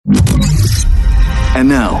And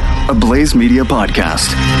now, a Blaze Media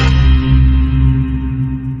podcast.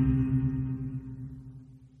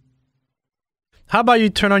 How about you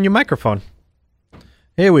turn on your microphone?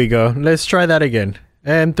 Here we go. Let's try that again.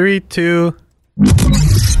 And 3, 2...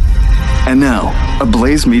 And now, a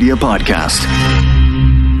Blaze Media podcast.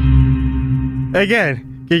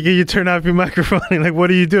 Again, can you turn off your microphone? Like, what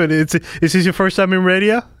are you doing? Is this your first time in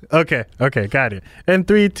radio? Okay, got it. And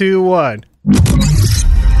 3, 2, 1.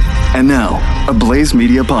 And now, a Blaze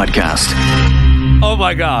Media podcast. Oh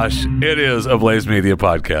my gosh, it is a Blaze Media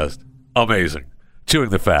podcast. Amazing. Chewing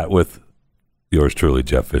the Fat with yours truly,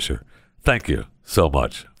 Jeff Fisher. Thank you so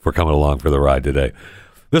much for coming along for the ride today.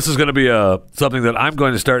 This is going to be something that I'm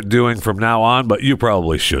going to start doing from now on, but you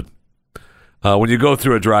probably should. When you go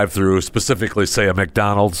through a drive-thru, specifically, say, a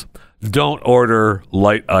McDonald's, don't order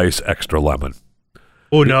light ice extra lemon.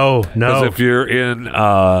 Oh, no. Because if you're in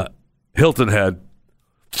Hilton Head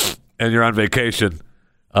and you're on vacation,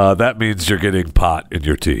 that means you're getting pot in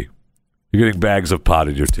your tea. You're getting bags of pot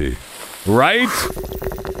in your tea. Right?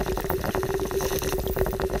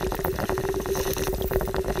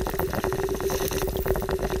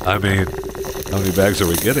 I mean, how many bags are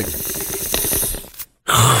we getting?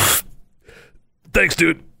 Thanks,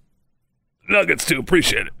 dude. Nuggets, too.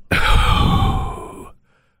 Appreciate it. I'm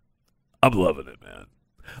loving it, man.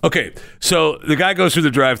 Okay, so the guy goes through the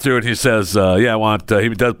drive-thru and he says, I want, he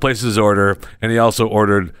places his order, and he also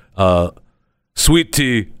ordered sweet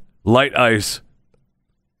tea, light ice,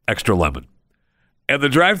 extra lemon. And the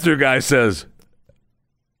drive-thru guy says,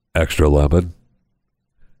 extra lemon?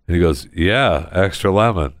 And he goes, yeah, extra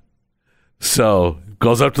lemon. So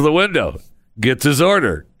goes up to the window, gets his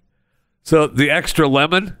order. So the extra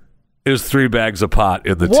lemon is 3 bags of pot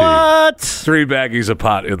in the tea. What? 3 baggies of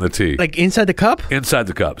pot in the tea. Like inside the cup? Inside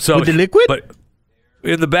the cup. So with the liquid? But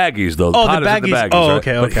in the baggies, though. Oh, pot the baggies. Is in the baggies, Oh, right?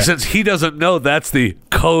 okay. But since he doesn't know that's the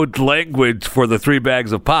code language for the 3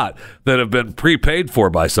 bags of pot that have been prepaid for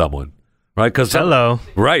by someone, right? Hello.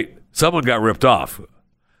 Right. Someone got ripped off.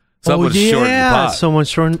 Someone's shorting pot. Someone's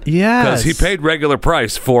shorting. Yeah. Because he paid regular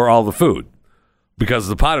price for all the food. Because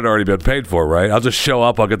the pot had already been paid for, right? I'll just show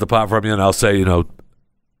up, I'll get the pot from you, and I'll say,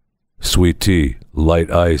 sweet tea,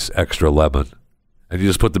 light ice, extra lemon. And you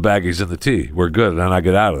just put the baggies in the tea. We're good, and then I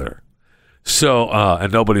get out of there. So,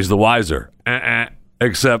 and nobody's the wiser.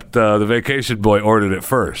 Except the vacation boy ordered it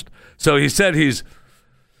first. So he said he's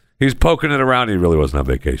poking it around. He really wasn't on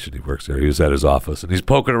vacation. He works there. He was at his office. And he's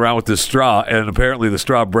poking around with this straw, and apparently the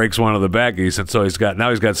straw breaks one of the baggies, and so he's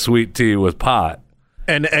got sweet tea with pot.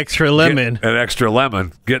 And extra lemon.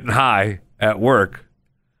 Getting high at work.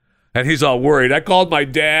 And he's all worried. I called my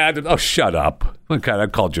dad. And, oh, shut up. What kind? I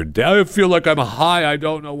called your dad. I feel like I'm high. I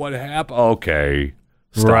don't know what happened. Okay.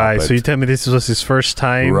 Right. It. So you tell me this was his first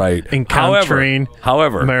time encountering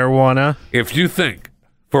marijuana? If you think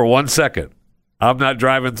for 1 second I'm not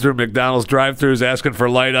driving through McDonald's drive-thrus asking for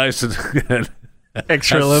light ice and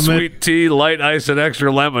extra lemon, sweet tea, light ice, and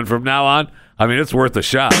extra lemon from now on, I mean, it's worth a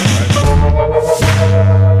shot. Right?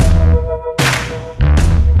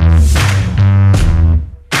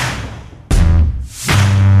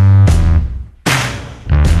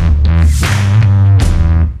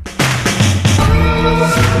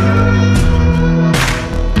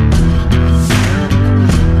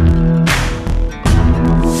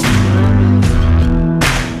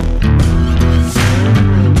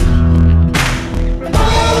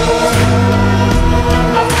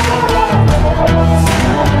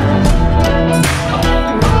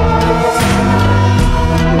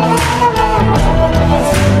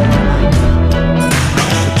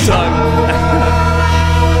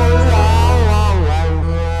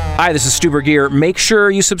 Hi, this is Stu Burgier. Make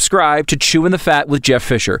sure you subscribe to Chewing the Fat with Jeff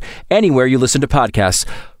Fisher. Anywhere you listen to podcasts,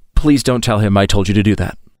 please don't tell him I told you to do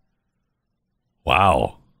that.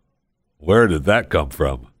 Wow. Where did that come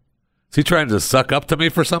from? Is he trying to suck up to me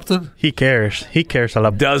for something? He cares. He cares a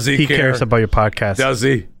lot. Does he care? He cares about your podcast.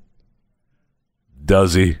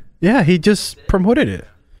 Does he? Yeah, he just promoted it.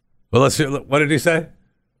 Well, let's hear. What did he say?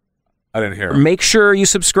 I didn't hear him. Make sure you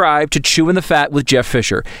subscribe to Chewing the Fat with Jeff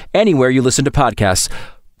Fisher. Anywhere you listen to podcasts,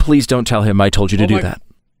 please don't tell him I told you to do that.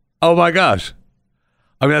 Oh, my gosh.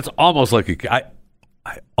 I mean, that's almost like I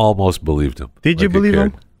almost believed him. Did you believe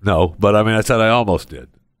him? No, but I mean, I said I almost did.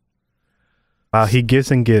 Wow, he gives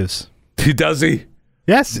and gives. Does he?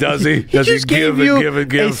 Yes. Does he? Does he he give and give and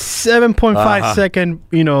give? A 7.5 second,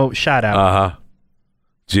 shout out.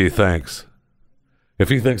 Gee, thanks. If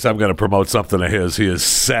he thinks I'm going to promote something of his, he is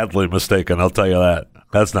sadly mistaken. I'll tell you that.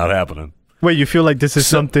 That's not happening. Wait, you feel like this is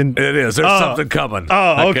something? It is. There's something coming.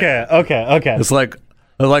 Oh, okay. It's like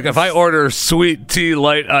if I order sweet tea,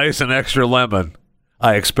 light ice, and extra lemon,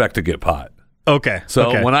 I expect to get pot. Okay. So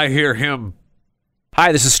okay. when I hear him,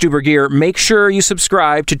 Hi, this is Stu Burgier. Make sure you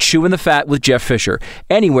subscribe to Chewing the Fat with Jeff Fisher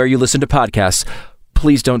anywhere you listen to podcasts.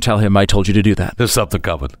 Please don't tell him I told you to do that. there's something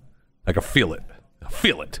coming. I can feel it. I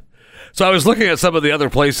feel it. So I was looking at some of the other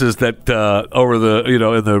places that over the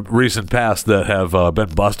in the recent past that have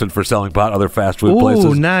been busted for selling pot. Other fast food places.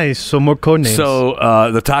 Ooh, nice. So more code names. So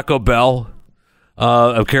the Taco Bell,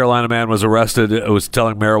 a Carolina man was arrested. It was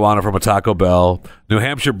selling marijuana from a Taco Bell. New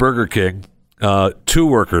Hampshire Burger King, 2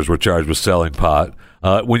 workers were charged with selling pot.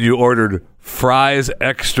 When you ordered fries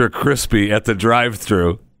extra crispy at the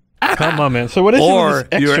drive-thru. Come on, man. So what is Or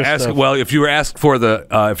this you were extra asked, stuff? well, if you were asked for the,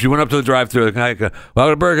 if you went up to the drive-thru, the guy,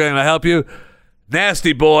 welcome to Burger King, can I help you?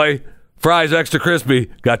 Nasty boy, fries extra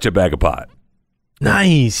crispy, got you a bag of pot.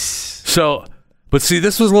 Nice. So, but see,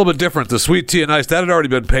 this was a little bit different. The sweet tea and ice, that had already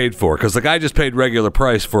been paid for because the guy just paid regular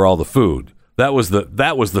price for all the food. That was the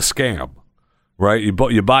scam, right?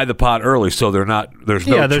 You buy the pot early, so there's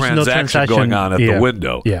no transaction going on at the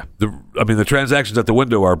window. Yeah. The transactions at the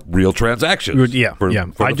window are real transactions. Yeah. for yeah.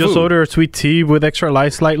 the I just food. ordered a sweet tea with extra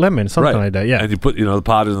light lemon, something like that. Yeah. And you put the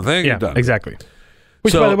pot in the thing. Yeah. you're done. Exactly.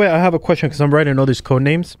 Which, So- by the way, I have a question because I'm writing all these code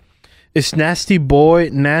names. Is Nasty Boy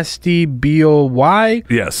Nasty BOY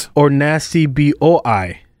Yes. or Nasty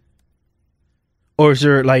BOI? Or is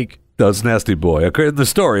there like That's Nasty Boy. Okay, in the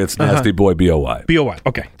story, it's Nasty Boy BOY. BOY?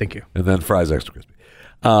 Okay, thank you. And then fries extra crispy.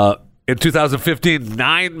 In 2015,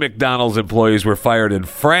 9 McDonald's employees were fired in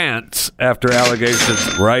France after allegations,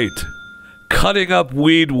 cutting up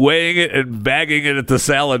weed, weighing it, and bagging it at the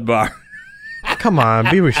salad bar. Come on,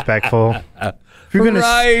 be respectful. If you're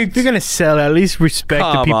gonna sell, at least respect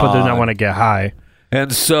the Come people that on. don't want to get high.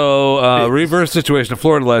 And so, reverse situation in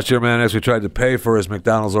Florida last year, man actually tried to pay for his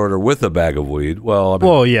McDonald's order with a bag of weed. Well, I mean,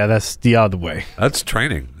 Well, yeah, that's the other way. that's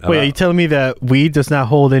training. Wait, are you telling me that weed does not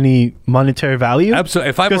hold any monetary value? Absolutely.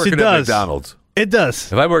 If I'm 'Cause working it at does. McDonald's, It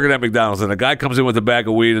does. if I'm working at McDonald's and a guy comes in with a bag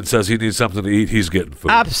of weed and says he needs something to eat, he's getting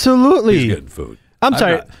food. Absolutely. He's getting food. I'm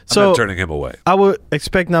sorry. I'm So- not turning him away. I would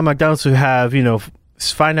expect now McDonald's to have,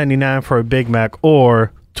 it's $5.99 for a Big Mac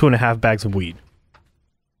or 2.5 bags of weed.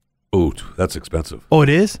 Ooh, that's expensive. Oh, it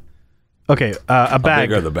is? Okay, a How bag,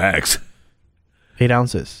 big are the bags? 8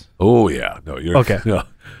 ounces. Oh yeah, no, you're Okay. No,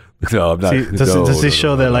 I'm not. See, does this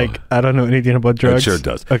show that, like, I don't know anything about It drugs? sure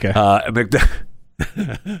does. Okay.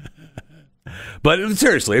 But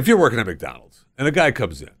seriously, if you're working at McDonald's and a guy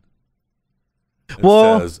comes in, and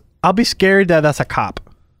Well, says, I'll be scared that that's a cop.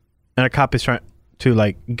 And a cop is trying to,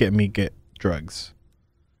 like, get drugs.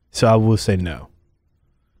 So I will say no.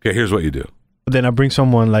 "Okay, here's what you do. But then I bring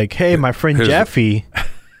someone like, hey, my friend Here's- Jeffy,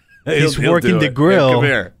 he's He'll working do the it. grill. Hey, come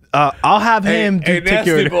here. I'll have him Hey, take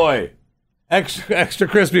your nasty boy, extra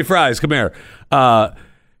crispy fries. Come here.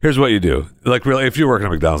 Here's what you do. Like, really, if you're working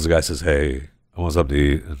at McDonald's, the guy says, "Hey, I want something to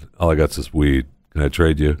eat, and all I got's this weed. Can I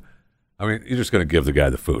trade you?" I mean, you're just going to give the guy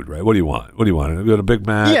the food, right? What do you want? What do you want? You want a Big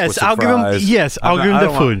Mac? Yes, with some I'll give him- fries? yes, I'll give him I the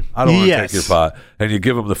don't want- food. I don't want to Yes. take your pot, and you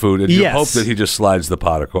give him the food, and you Yes. hope that he just slides the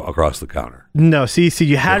pot across the counter. No, see,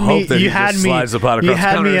 you had You me. hope that You he had just me. slides the pot across You the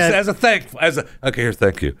had counter me as a okay, here,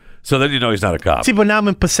 thank you. So then you know he's not a cop. See, but now I'm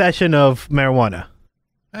in possession of marijuana.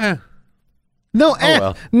 Eh, No,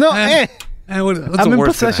 well. no, Eh. what's I'm the in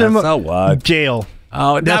worst that possession happens? of So what? jail.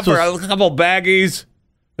 Oh, not That's for what's- a couple baggies.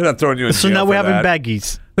 They're not throwing you in So jail now for we're having that.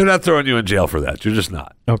 baggies. They're not throwing you in jail for that. You're just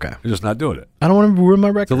not. Okay. You're just not doing it. I don't want to ruin my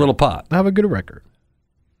record. It's a little pot. I have a good record.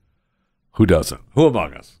 Who doesn't? Who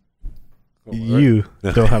among us? You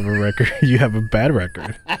don't have a record. You have a bad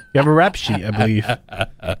record. You have a rap sheet, I believe.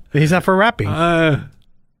 He's not for rapping.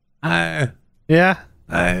 Yeah.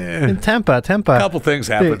 In Tampa. A couple things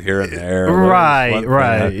happen here and there. Right, One thing,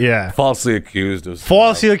 right, yeah. Falsely accused of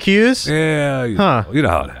Falsely accused? Yeah, you Huh. know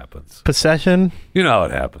how it happens. Possession? You know how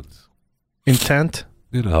it happens. Intent?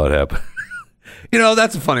 You know how it happens.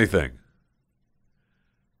 That's a funny thing.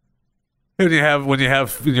 When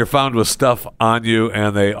you're found with stuff on you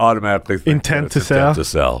and they automatically think Intent that it's to intent sell? to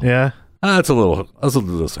sell. Yeah. That's a little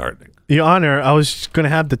disheartening. Your Honor, I was going to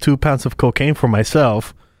have the 2 pounds of cocaine for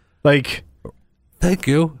myself. Like, Thank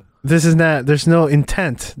you. this is not, there's no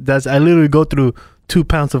intent. I literally go through 2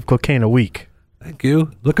 pounds of cocaine a week. Thank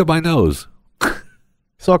you. Look at my nose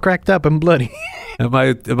It's all cracked up and bloody. and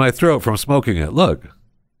my throat from smoking it. Look.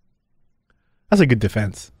 That's a good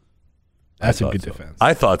defense. I thought so.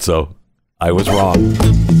 I thought so. I was wrong.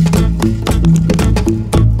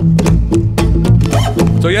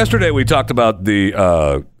 So yesterday we talked about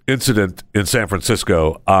the incident in San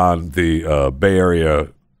Francisco on the Bay Area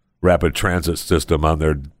rapid transit system on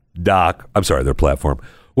their their platform,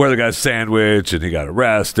 where the guy's sandwiched and he got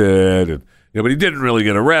arrested, and but he didn't really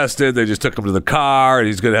get arrested. They just took him to the car, and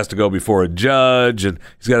has to go before a judge, and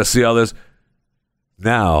he's got to see all this.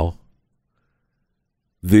 now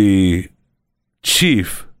the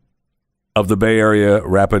chief of the Bay Area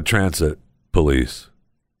Rapid Transit Police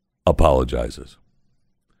apologizes.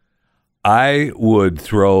 I would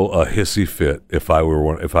throw a hissy fit if I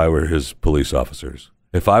were his police officers.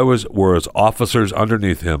 If I were his officers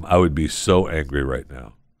underneath him, I would be so angry right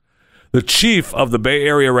now. The chief of the Bay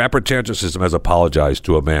Area Rapid Transit System has apologized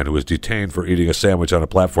to a man who was detained for eating a sandwich on a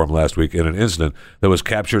platform last week in an incident that was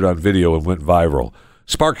captured on video and went viral,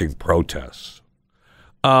 sparking protests.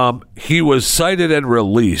 He was cited and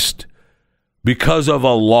released because of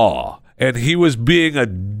a law, and he was being a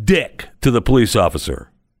dick to the police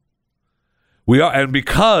officer. And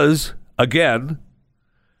because, again,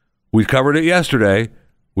 we covered it yesterday,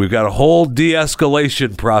 we've got a whole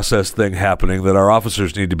de-escalation process thing happening that our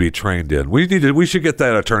officers need to be trained in. We should get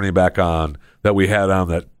that attorney back on that we had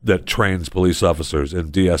on that trains police officers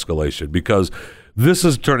in de-escalation, because this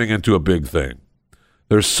is turning into a big thing.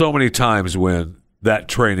 There's so many times when that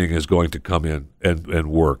training is going to come in and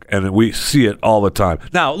work, and we see it all the time.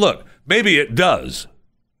 Now, look, maybe it does.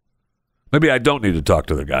 Maybe I don't need to talk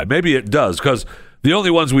to the guy. Maybe it does, because the only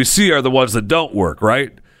ones we see are the ones that don't work,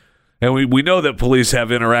 right? And we know that police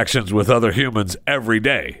have interactions with other humans every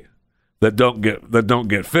day that don't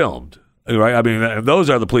get filmed, right? I mean, and those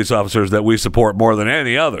are the police officers that we support more than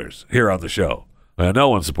any others here on the show. And no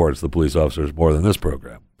one supports the police officers more than this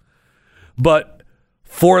program. But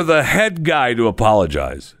for the head guy to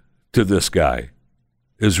apologize to this guy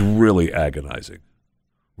is really agonizing.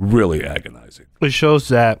 Really agonizing. It shows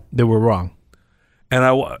that they were wrong.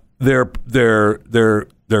 And they're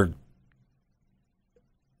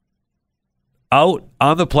out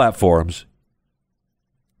on the platforms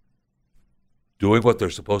doing what they're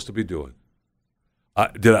supposed to be doing. I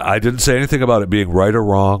didn't say anything about it being right or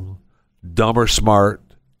wrong, dumb or smart,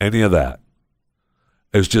 any of that.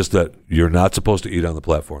 It's just that you're not supposed to eat on the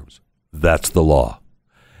platforms. That's the law.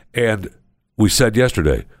 And we said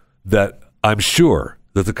yesterday that I'm sure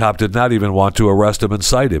that the cop did not even want to arrest him and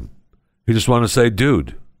cite him. He just wanted to say,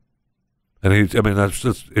 dude. And he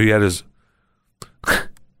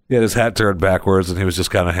had his hat turned backwards, and he was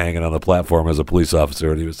just kind of hanging on the platform as a police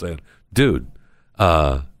officer, and he was saying, dude,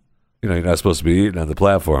 you're not supposed to be eating on the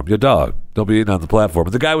platform. Your dog, don't be eating on the platform.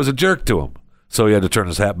 And the guy was a jerk to him. So he had to turn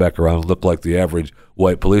his hat back around and look like the average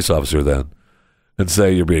white police officer then and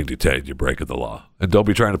say, you're being detained, you're breaking the law. And don't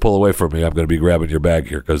be trying to pull away from me. I'm going to be grabbing your bag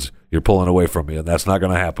here because you're pulling away from me, and that's not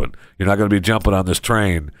going to happen. You're not going to be jumping on this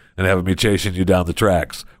train and having me chasing you down the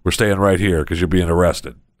tracks. We're staying right here because you're being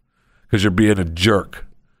arrested, because you're being a jerk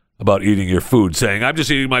about eating your food, saying, I'm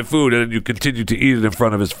just eating my food, and then you continue to eat it in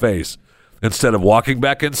front of his face instead of walking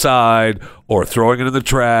back inside or throwing it in the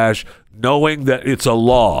trash, knowing that it's a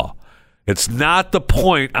law. It's not the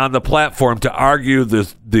point on the platform to argue the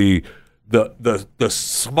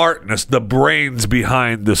smartness, the brains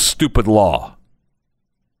behind this stupid law.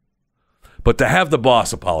 But to have the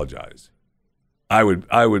boss apologize, I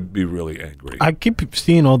would be really angry. I keep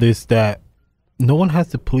seeing all this that no one has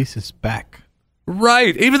the police's back.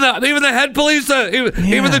 Right. Even the head police,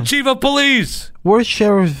 even the chief of police. Where's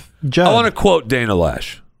Sheriff Judd? I want to quote Dana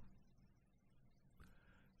Lash.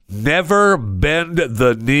 Never bend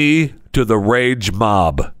the knee to the rage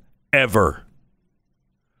mob, ever.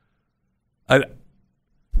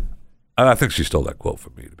 I think she stole that quote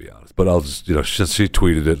from me, to be honest. But I'll just, since she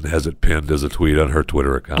tweeted it and has it pinned as a tweet on her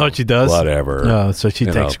Twitter account. Oh, she does? Whatever. No, so she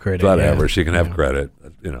takes credit. Whatever. Yeah. She can have credit,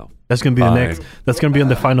 That's going to be the next. That's going to be on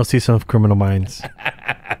the final season of Criminal Minds.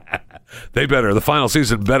 The final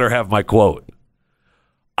season better have my quote.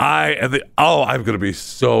 I'm going to be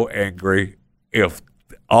so angry if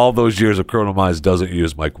all those years of Criminal Minds doesn't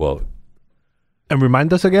use my quote. And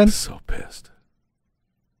remind us again? So pissed.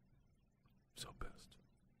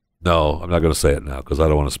 No, I'm not going to say it now because I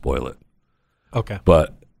don't want to spoil it. Okay.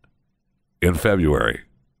 But in February,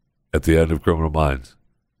 at the end of Criminal Minds,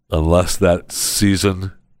 unless that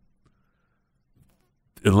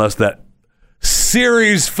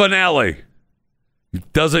series finale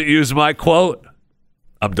doesn't use my quote,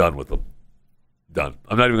 I'm done with them. Done.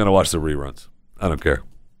 I'm not even going to watch the reruns. I don't care.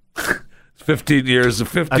 15 years. I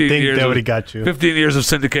think they already got you. 15 years of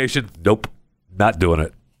syndication. Nope. Not doing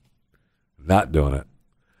it. Not doing it.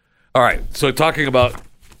 All right. So talking about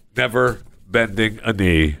never bending a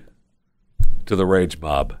knee to the rage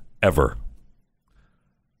mob ever.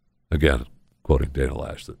 Again, quoting Dana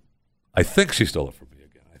Lash, that I think she stole it from me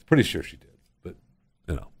again. I'm pretty sure she did. But,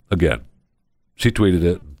 again, she tweeted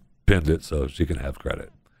it and pinned it so she can have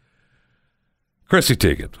credit. Chrissy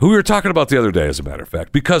Teigen, who we were talking about the other day, as a matter of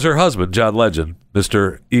fact, because her husband, John Legend,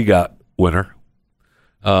 Mr. EGOT winner,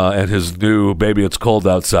 and his new "Baby It's Cold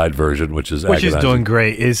Outside" version, which is doing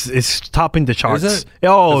great. Is topping the charts. Is it?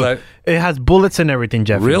 Oh, 'Cause it has bullets and everything,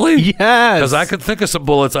 Jeffy. Really? Yes. Because I could think of some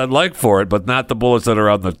bullets I'd like for it, but not the bullets that are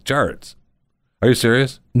on the charts. Are you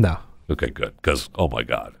serious? No. Okay, good. Because oh my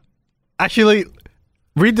god. Actually,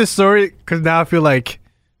 read the story because now I feel like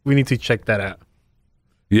we need to check that out.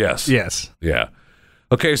 Yes. Yes. Yeah.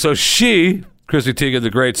 Okay, so Chrissy Teigen, the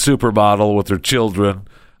great supermodel with her children,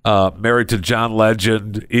 married to John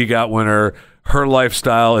Legend, EGOT winner. Her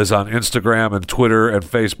lifestyle is on Instagram and Twitter and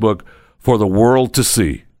Facebook for the world to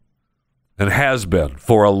see, and has been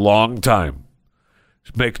for a long time.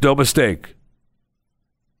 Make no mistake,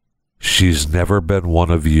 she's never been one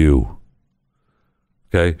of you.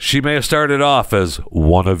 Okay? She may have started off as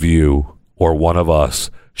one of you or one of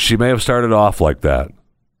us. She may have started off like that.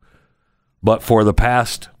 But for the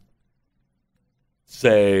past,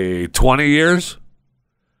 say, 20 years,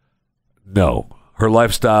 no. Her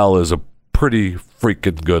lifestyle is a pretty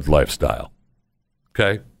freaking good lifestyle.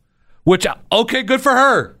 Okay? Which, okay, good for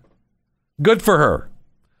her. Good for her.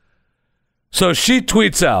 So she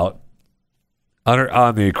tweets out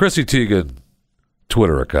on the Chrissy Teigen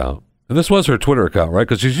Twitter account, and this was her Twitter account, right?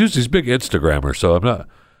 Because she's usually big Instagrammer, so I'm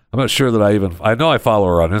not sure that I know I follow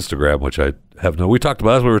her on Instagram, which I have no. We talked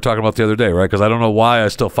about that's what we were talking about the other day, right? Because I don't know why I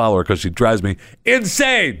still follow her because she drives me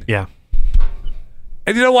insane. Yeah.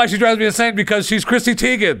 And you know why she drives me insane? Because she's Chrissy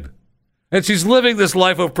Teigen, and she's living this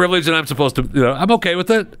life of privilege, and I'm supposed to, I'm okay with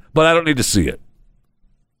it, but I don't need to see it.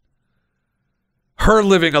 Her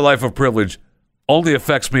living a life of privilege only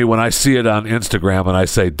affects me when I see it on Instagram and I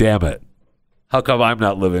say, damn it, how come I'm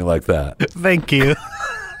not living like that? Thank you.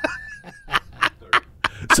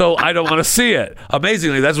 So I don't want to see it.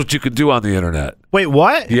 Amazingly, that's what you can do on the internet. Wait,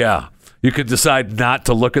 what? Yeah. You can decide not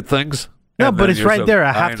to look at things. No, but it's right there.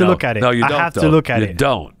 I have to look at it. No, you don't. I have to look at it. You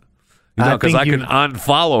don't. You don't, because I can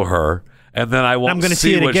unfollow her, and then I won't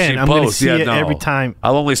see what she posts. I'm going to see it every time.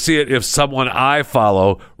 I'll only see it if someone I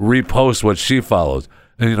follow reposts what she follows.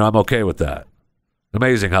 And, I'm okay with that.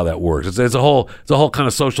 Amazing how that works. It's a whole kind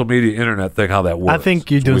of social media internet thing, how that works. I think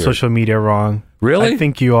you're doing social media wrong. Really? I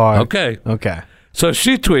think you are. Okay. Okay. So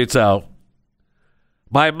she tweets out,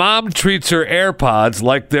 my mom treats her AirPods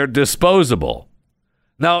like they're disposable.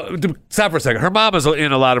 Now, stop for a second. Her mom is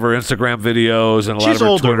in a lot of her Instagram videos and a lot of her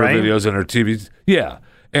older, Twitter right? videos and her TV. Yeah.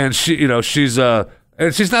 And she's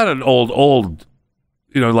and she's not an old,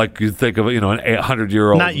 like you think of, an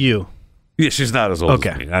 100-year-old. Not you. Yeah, she's not as old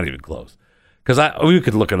as me. Not even close. Because you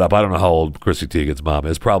could look it up. I don't know how old Chrissy Teigen's mom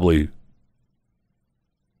is. Probably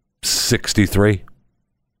 63.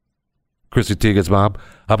 Chrissy Teigen's mom.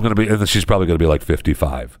 And then she's probably going to be like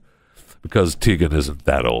 55, because Teigen isn't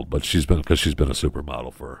that old, but she's been a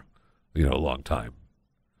supermodel for, a long time.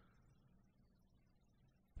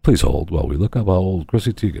 Please hold while we look up how old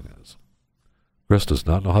Chrissy Teigen is. Chris does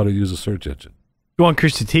not know how to use a search engine. You want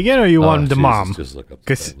Chrissy Teigen or you want the mom? Just look up.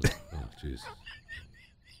 Jeez.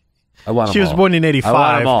 I want them all. She was born in 85. I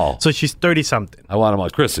want them all. So she's 30-something. I want them all.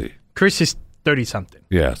 Chrissy. Chrissy's 30-something.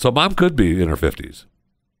 Yeah. So mom could be in her 50s.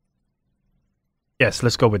 Yes,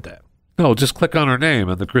 let's go with that. No, just click on her name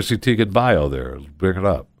in the Chrissy Teigen bio there. Bring it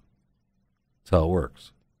up. That's how it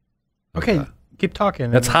works. Okay, keep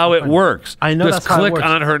talking. That's how it works. I know just that's how it click works.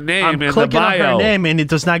 on her name I'm in the clicking on bio. her name and it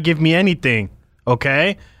does not give me anything.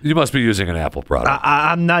 Okay? You must be using an Apple product.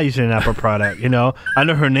 I'm not using an Apple product, I know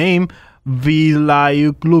her name,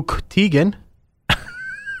 Vilayuk Teigen.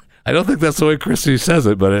 I don't think that's the way Chrissy says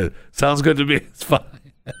it, but it sounds good to me. It's fine.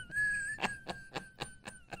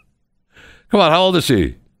 Come on, how old is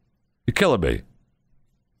she? You're killing me.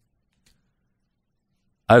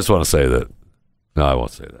 I just want to say that. No, I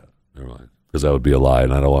won't say that. Never mind. Because that would be a lie,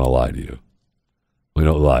 and I don't want to lie to you. We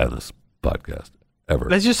don't lie on this podcast, ever.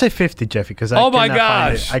 Let's just say 50, Jeffy, because Oh my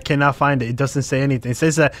gosh! I cannot find it. It doesn't say anything. It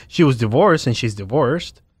says that she was divorced, and she's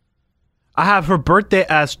divorced. I have her birthday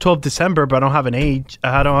as 12 December, but I don't have an age.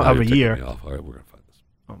 I don't have a year. All right, we're going to find this.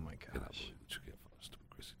 Oh my gosh.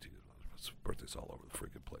 Birthday's all over the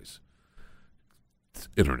freaking place. It's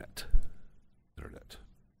Internet.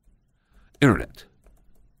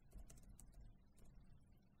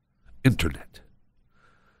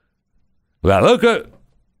 Well, look at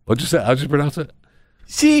what'd you say? How'd you pronounce it?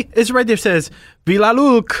 See, it's right there. It says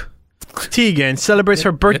Vilayuk Teigen celebrates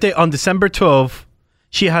her birthday on December 12th.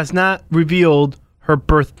 She has not revealed her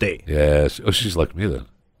birthday. Yeah. She's like me then.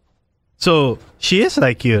 So she is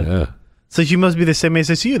like you. Yeah. So she must be the same age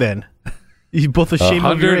as you then. You're both ashamed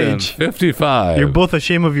of your age. 155. You're both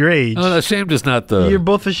ashamed of your age. No, ashamed is not the. You're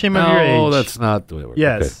both ashamed of your age. No, that's not the way it works.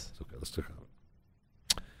 Yes. Okay. Let's do it.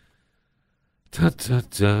 She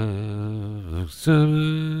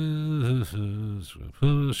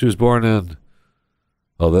was born in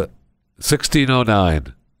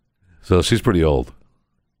 1609. So she's pretty old.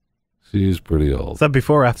 She's pretty old. Is that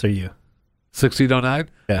before or after you? 1609?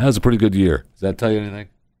 Yeah. That was a pretty good year. Does that tell you anything?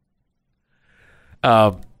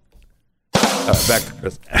 All right, back to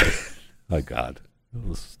Chris. My God. That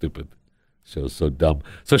was stupid. Show's so dumb.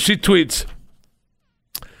 So she tweets,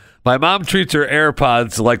 my mom treats her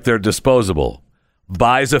AirPods like they're disposable.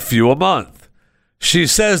 Buys a few a month. She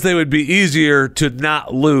says they would be easier to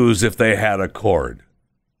not lose if they had a cord.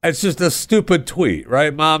 It's just a stupid tweet,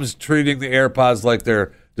 right? Mom's treating the AirPods like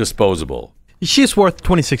they're disposable. She's worth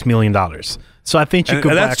 $26 million. So I think she could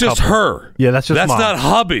buy that's a just couple. her. Yeah, that's just That's mom. not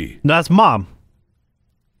hubby. No, that's mom.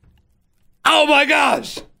 Oh my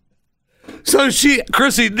gosh. So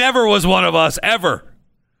Chrissy never was one of us, ever.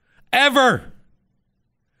 Ever.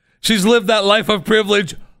 She's lived that life of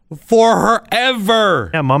privilege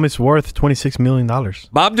forever. Yeah, mom is worth $26 million.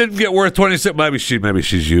 Mom didn't get worth 26. Maybe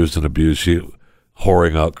she's used and abused. She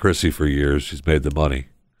whoring out Chrissy for years. She's made the money.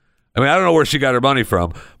 I mean, I don't know where she got her money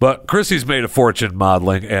from, but Chrissy's made a fortune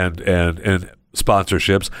modeling and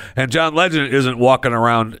sponsorships. And John Legend isn't walking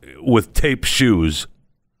around with tape shoes.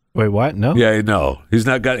 Wait, what? No? Yeah, no. He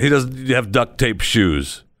doesn't have duct tape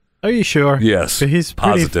shoes. Are you sure? Yes. So he's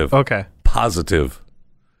positive. Okay. Positive.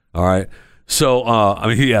 All right. So, I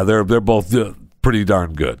mean, yeah, they're both pretty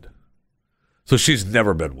darn good. So she's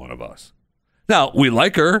never been one of us. Now, we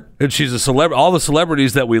like her, and she's a celebrity. All the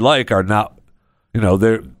celebrities that we like are not,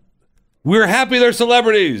 we're happy they're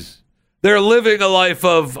celebrities. They're living a life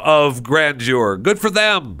of grandeur. Good for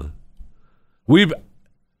them.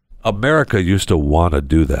 America used to want to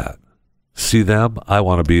do that. See them, I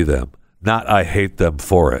want to be them. Not I hate them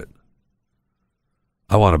for it.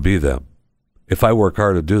 I want to be them. If I work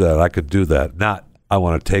hard to do that, I could do that. Not I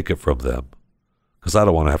want to take it from them. Because I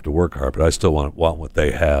don't want to have to work hard, but I still want what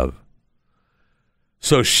they have.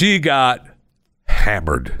 So she got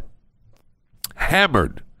hammered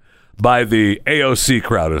by the AOC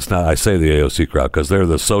crowd. It's not, I say the AOC crowd because they're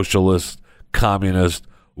the socialist, communist,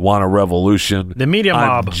 want a revolution. The media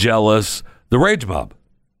mob. I'm jealous. The rage mob.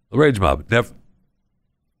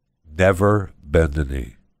 Never bend the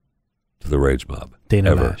knee to the rage mob.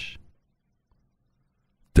 Dana Ever. Lash.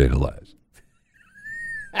 Dana Lash.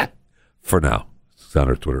 For now. It's on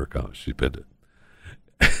her Twitter account. She pinned it.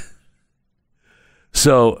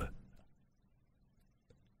 So,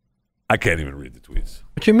 I can't even read the tweets.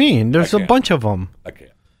 What you mean? There's a can't. bunch of them. I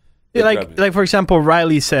can't. Yeah, like for example,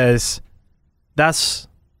 Riley says that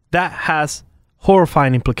has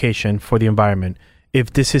horrifying implication for the environment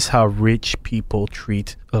if this is how rich people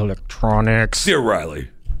treat electronics. Dear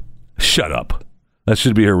Riley, shut up. That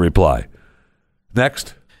should be her reply.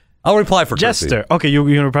 Next. I'll reply for Chrissy. Jester. Okay, you're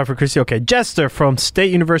going to reply for Chrissy? Okay. Jester from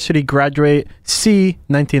State University, graduate, C,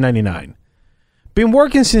 1999. Been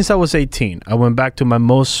working since I was 18. I went back to my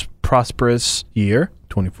most prosperous year,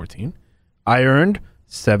 2014. I earned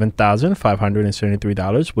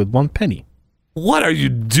 $7,573 with 1 penny. What are you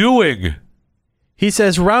doing? He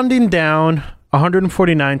says rounding down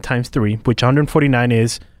 149 times 3, which 149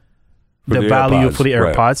 is the value AirPods, for the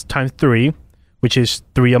AirPods, right. times 3, which is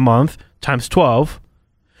 3 a month, times 12.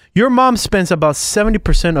 Your mom spends about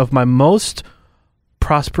 70% of my most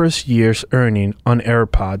prosperous year's earning on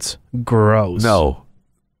AirPods. Gross. No,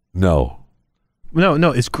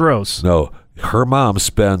 it's gross. No. Her mom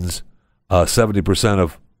spends 70%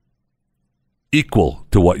 of equal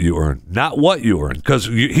to what you earn, not what you earn, because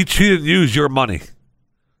she didn't use your money.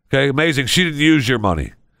 Okay, amazing. She didn't use your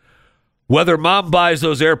money. Whether mom buys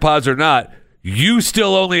those AirPods or not, you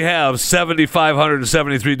still only have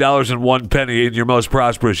 $7,573 and 1 penny in your most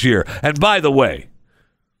prosperous year. And by the way,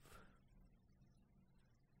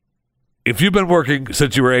 if you've been working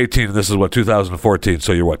since you were 18, and this is 2014,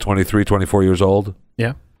 so you're 23, 24 years old?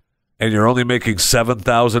 Yeah. And you're only making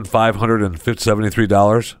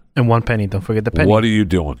 $7,573? And 1 penny. Don't forget the penny. What are you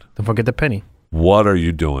doing? Don't forget the penny. What are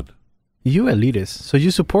you doing? You elitist. So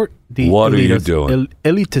you support the What are you elitist- doing?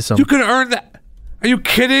 Elitism. You can earn that. Are you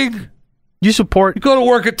kidding? You support... You go to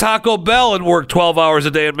work at Taco Bell and work 12 hours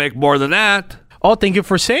a day and make more than that. Oh, thank you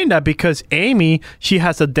for saying that, because Amy, she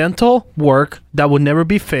has a dental work that will never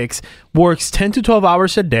be fixed, works 10 to 12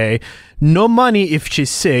 hours a day, no money if she's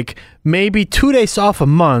sick, maybe 2 days off a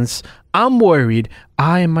month. I'm worried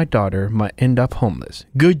I and my daughter might end up homeless.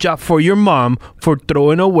 Good job for your mom for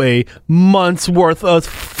throwing away months worth of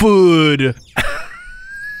food.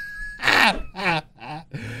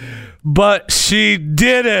 But she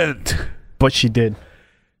didn't. But she did.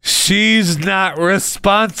 She's not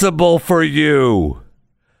responsible for you.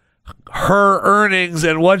 her earnings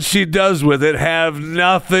and what she does with it have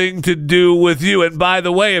nothing to do with you. And by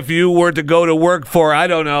the way, if you were to go to work for, I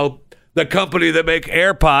don't know, the company that make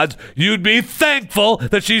AirPods, you'd be thankful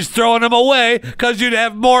that she's throwing them away because you'd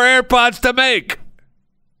have more AirPods to make.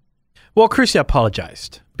 Well, Chrissy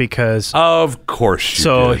apologized because... Of course she did.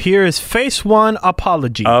 So here is phase one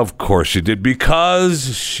apology. Of course she did,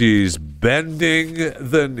 because she's bending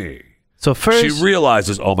the knee. So first... She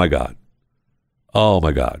realizes, oh my God,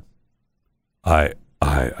 I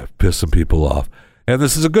pissed some people off. And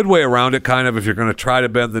this is a good way around it, kind of, if you're going to try to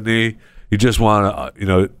bend the knee. You just want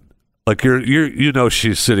to, like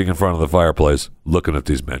she's sitting in front of the fireplace looking at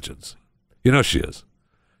these mentions. You know she is.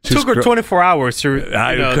 Took her 24 hours to,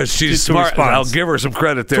 because she's smart. I'll give her some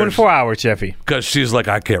credit there. 24 hours, Jeffy. Because she's like,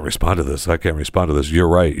 I can't respond to this. You're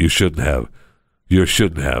right. You shouldn't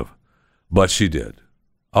have. But she did.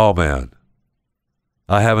 Oh, man.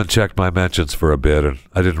 I haven't checked my mentions for a bit, and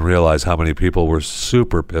I didn't realize how many people were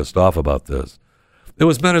super pissed off about this. It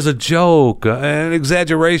was meant as a joke, an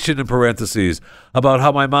exaggeration in parentheses, about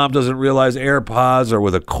how my mom doesn't realize AirPods are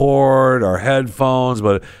with a cord or headphones,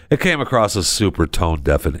 but it came across as super tone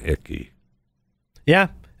deaf and icky. Yeah,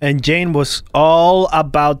 and Jane was all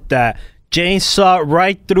about that. Jane saw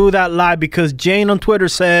right through that lie, because Jane on Twitter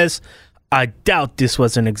says, I doubt this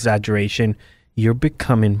was an exaggeration. You're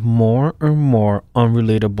becoming more and more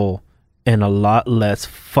unrelatable and a lot less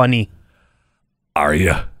funny. Are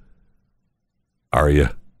you?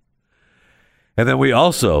 And then we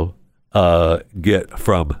also get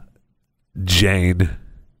from Jane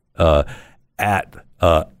at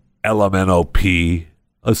LMNOP.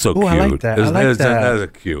 It's so cute. I like that.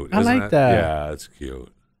 That's cute. I like that. Yeah, it's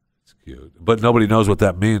cute. But nobody knows what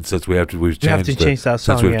that means since we've changed that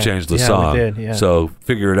song. Since we've changed the song. We did, yeah. So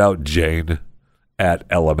figure it out, Jane at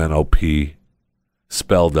LMNOP,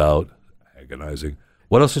 spelled out, agonizing.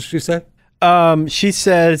 What else did she say? She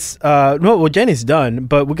says, Jenny's done,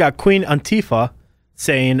 but we got Queen Antifa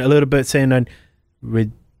saying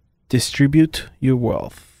redistribute your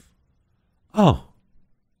wealth. Oh.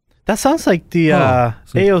 That sounds like the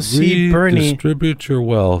AOC Bernie. Redistribute your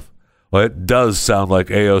wealth. Well, it does sound like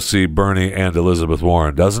AOC, Bernie, and Elizabeth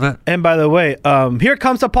Warren, doesn't it? And by the way, here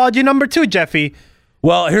comes apology number 2, Jeffy.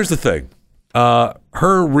 Well, here's the thing. Her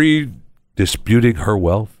redisputing her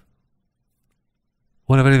wealth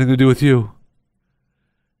won't have anything to do with you.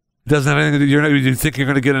 It doesn't have anything to do. You think you're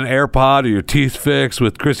going to get an AirPod or your teeth fixed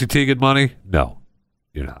with Chrissy Teigen money? No,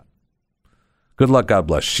 you're not. Good luck, God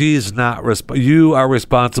bless. She's not you are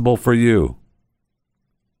responsible for you.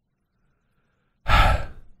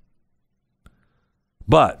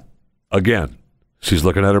 But again, she's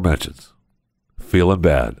looking at her mentions, feeling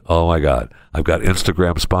bad. Oh my God, I've got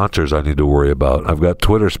Instagram sponsors I need to worry about. I've got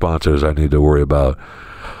Twitter sponsors I need to worry about.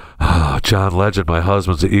 John Legend, my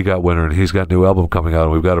husband's the EGOT winner, and he's got a new album coming out,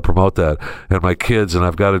 and we've got to promote that. And my kids, and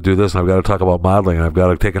I've got to do this, and I've got to talk about modeling, and I've got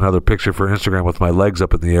to take another picture for Instagram with my legs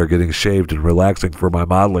up in the air, getting shaved and relaxing for my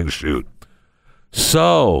modeling shoot.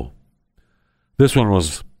 So, this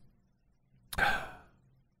was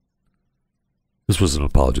an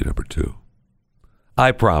apology number 2.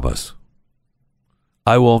 I promise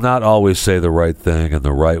I will not always say the right thing in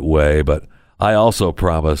the right way, but I also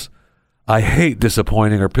promise I hate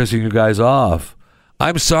disappointing or pissing you guys off.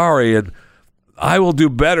 I'm sorry, and I will do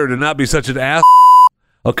better to not be such an ass.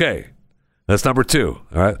 Okay, that's number 2.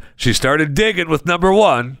 All right, she started digging with number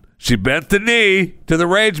 1. She bent the knee to the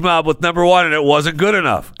rage mob with number 1, and it wasn't good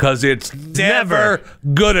enough, because it's never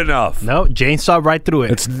good enough. No, Jane saw right through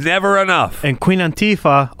it. It's never enough. And Queen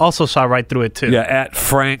Antifa also saw right through it too. Yeah, at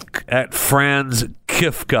Franz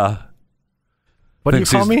Kifka. What do you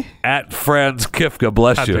call me? At Franz Kifka.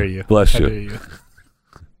 Bless you. Bless you.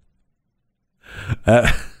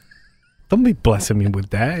 Don't be blessing me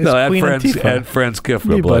with that. It's Queen Antifa. At Franz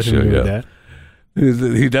Kifka. Bless you. Yeah.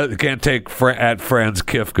 He can't take at Franz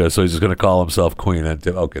Kifka, so he's just going to call himself Queen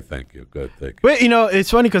Antifa. Okay, thank you. Good, thank you. But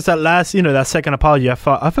it's funny because that second apology, I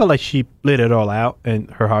felt like she let it all out in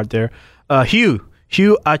her heart there. Hugh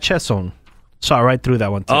Acheson saw right through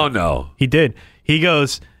that one too. Oh no, he did. He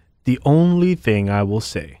goes, the only thing I will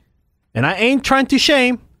say, and I ain't trying to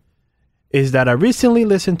shame, is that I recently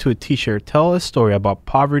listened to a teacher tell a story about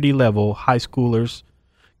poverty level high schoolers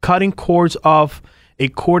cutting cords off a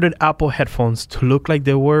corded Apple headphones to look like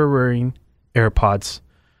they were wearing AirPods.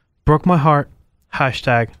 Broke my heart.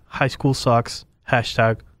 Hashtag high school sucks.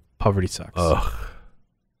 Hashtag poverty sucks.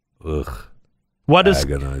 Ugh. What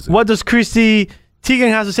does Chrissy Teigen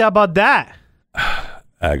have to say about that?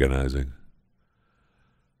 Agonizing.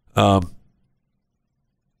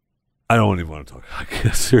 I don't even want to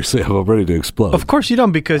talk. Seriously, I'm ready to explode. Of course you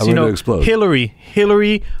don't, because, I'm you ready know, to explode. Hillary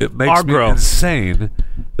It makes me Argro. insane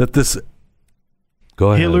that this... Go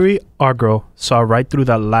ahead. Hillary Argro saw right through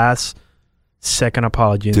that last second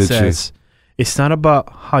apology and Did says, it's not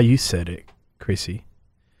about how you said it, Chrissy.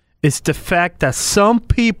 It's the fact that some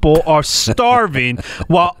people are starving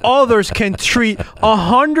while others can treat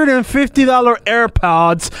 $150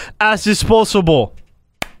 AirPods as disposable.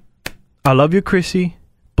 I love you, Chrissy,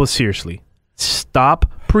 but seriously, stop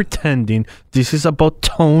pretending this is about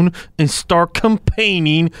tone and start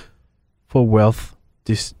campaigning for wealth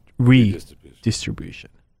redistribution.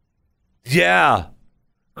 Yeah.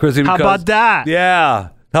 Chrissy, How about that? Yeah.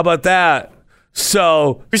 How about that?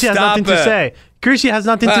 So, Chrissy has stop nothing it. to say. Chrissy has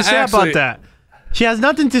nothing to say Actually- about that. She has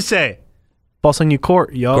nothing to say. Balls on your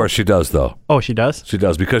court, yo. Of course she does, though. Oh, she does? She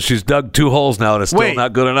does, because she's dug 2 holes now and it's still Wait.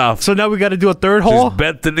 not good enough. So now we got to do a third hole? She's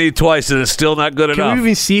bent the knee twice and it's still not good Can enough. we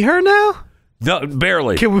even see her now? No,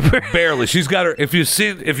 barely. Can we barely? She's got her. If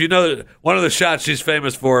you know, one of the shots she's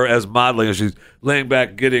famous for as modeling is she's laying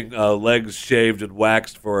back, getting legs shaved and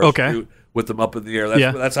waxed for a Okay. shoot with them up in the air.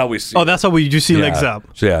 That's how we see. Oh, her. that's how we just see Yeah. legs up.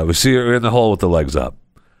 So yeah, we see her in the hole with the legs up.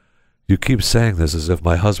 You keep saying this as if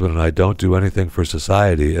my husband and I don't do anything for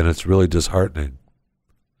society, and it's really disheartening.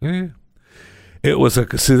 It was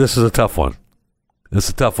see. This is a tough one. It's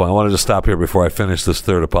a tough one. I wanted to stop here before I finish this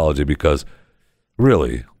third apology because,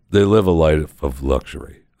 really, they live a life of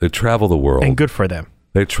luxury. They travel the world. And good for them.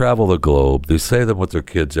 They travel the globe. They say them with their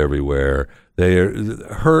kids everywhere.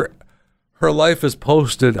 Her life is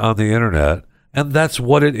posted on the internet, and that's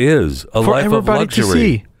what it is. A For life of everybody luxury. to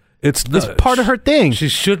see. It's part of her thing. She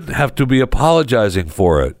shouldn't have to be apologizing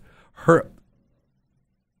for it.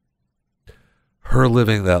 Her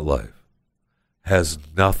living that life has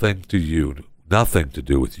nothing to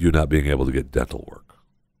do with you not being able to get dental work.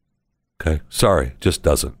 Okay? Sorry, just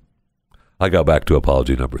doesn't. I got back to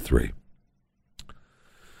apology number 3.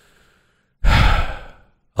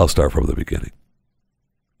 I'll start from the beginning.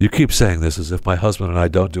 You keep saying this as if my husband and I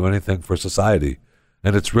don't do anything for society,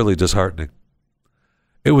 and it's really disheartening.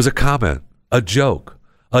 It was a comment, a joke,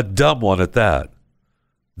 a dumb one at that.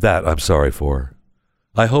 That I'm sorry for.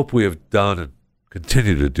 I hope we have done and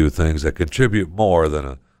continue to do things that contribute more than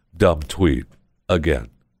a dumb tweet. Again,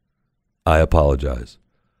 I apologize.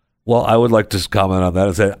 Well, I would like to comment on that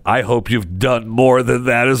and say, I hope you've done more than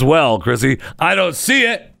that as well, Chrissy. I don't see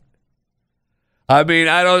it. I mean,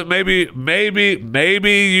 I don't, maybe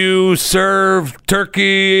you serve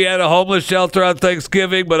turkey at a homeless shelter on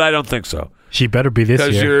Thanksgiving, but I don't think so. She better be this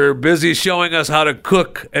Because year. you're busy showing us how to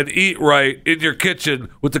cook and eat right in your kitchen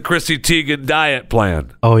with the Chrissy Teigen diet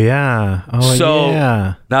plan. Oh, yeah. Oh, So,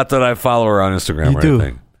 yeah. not that I follow her on Instagram You or do.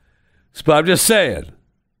 anything. But I'm just saying.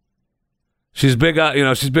 She's big on,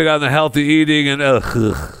 she's big on the healthy eating and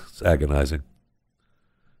it's agonizing.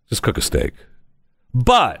 Just cook a steak.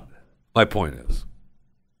 But my point is,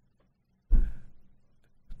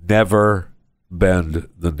 never bend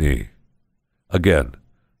the knee. Again,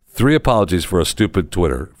 3 apologies for a stupid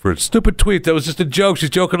tweet that was just a joke. She's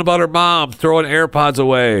joking about her mom throwing AirPods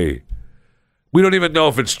away. We don't even know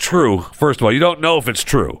if it's true. First of all, you don't know if it's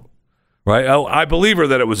true. Right? I believe her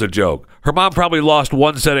that it was a joke. Her mom probably lost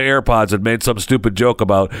one set of AirPods and made some stupid joke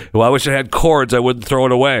about, well, I wish I had cords, I wouldn't throw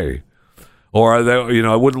it away. Or,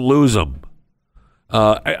 I wouldn't lose them.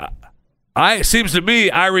 Seems to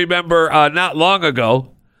me, I remember not long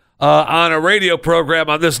ago on a radio program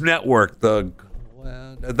on this network, the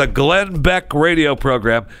Glenn Beck radio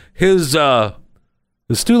program, is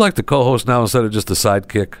Stu like the co-host now instead of just a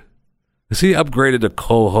sidekick? Is he upgraded to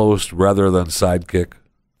co-host rather than sidekick?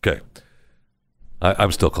 Okay.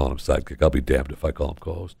 I'm still calling him sidekick. I'll be damned if I call him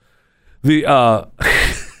co-host. I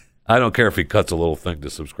don't care if he cuts a little thing to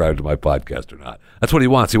subscribe to my podcast or not. That's what he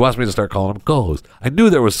wants. He wants me to start calling him co-host. I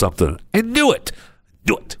knew there was something. I knew it.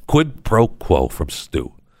 Quid pro quo from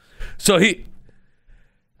Stu. So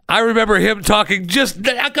I remember him talking just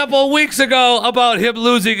a couple of weeks ago about him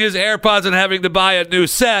losing his AirPods and having to buy a new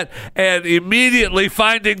set and immediately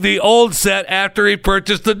finding the old set after he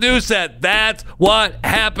purchased the new set. That's what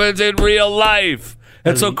happens in real life.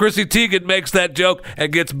 And so Chrissy Teigen makes that joke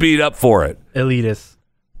and gets beat up for it. Elitist.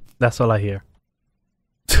 That's all I hear.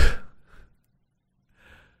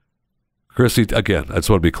 Chrissy, again, I just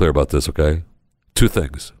want to be clear about this, okay? 2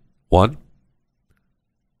 things. 1,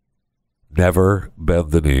 never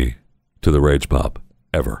bend the knee to the rage mob,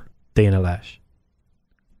 ever. Dana Lash.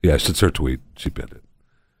 Yeah, it's her tweet. She bent it.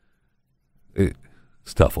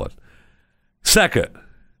 It's a tough one. 2nd,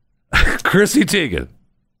 Chrissy Teigen.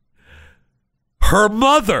 Her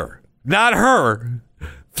mother, not her,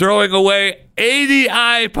 throwing away 80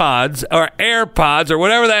 iPods or AirPods or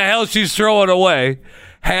whatever the hell she's throwing away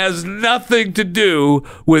has nothing to do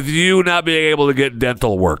with you not being able to get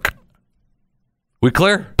dental work. We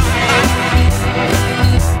clear?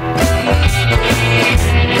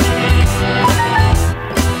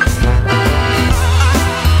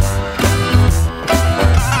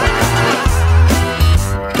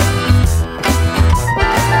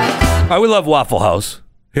 All right, we love Waffle House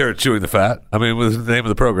here at Chewing the Fat. I mean, the name of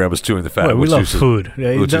the program is Chewing the Fat. Well, we love food.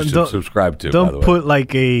 Which you should subscribe to, by the Don't way. put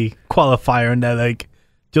like a qualifier in that, like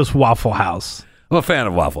just Waffle House. I'm a fan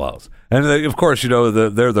of Waffle House. And they, of course, you know,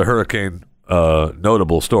 they're the hurricane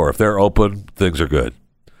notable store. If they're open, things are good.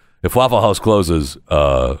 If Waffle House closes,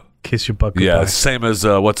 Kiss your butt yeah, goodbye. it's same as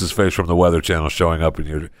what's his face from the Weather Channel showing up in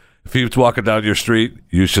your. If he was walking down your street,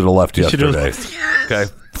 you should have left yesterday. Okay,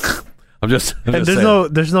 I'm just And saying.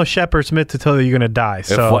 there's no Shepard Smith to tell you you're gonna die.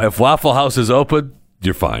 So If Waffle House is open,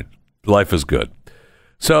 you're fine. Life is good.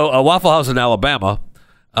 So Waffle House in Alabama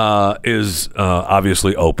is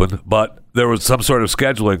obviously open, but there was some sort of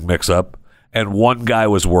scheduling mix-up, and one guy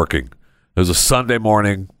was working. It was a Sunday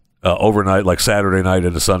morning, overnight, like Saturday night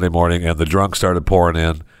into Sunday morning, and the drunk started pouring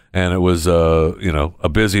in, and it was a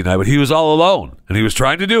busy night. But he was all alone, and he was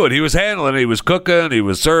trying to do it. He was handling it. He was cooking. He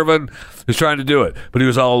was serving. He was trying to do it, but he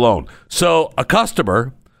was all alone. So a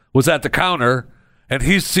customer was at the counter, and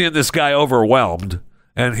he's seeing this guy overwhelmed,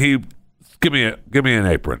 and he give me an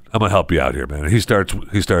apron. I'm gonna help you out here, man. And he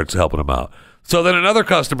starts helping him out. So then another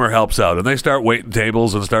customer helps out, and they start waiting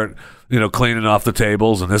tables and start, cleaning off the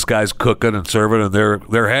tables. And this guy's cooking and serving, and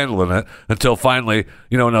they're handling it until finally,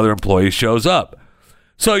 another employee shows up.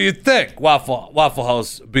 So you'd think Waffle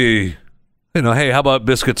House be, hey, how about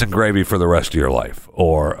biscuits and gravy for the rest of your life,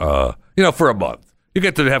 or for a month? You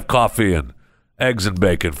get to have coffee and eggs and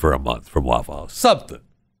bacon for a month from Waffle House. Something.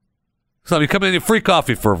 You come in, free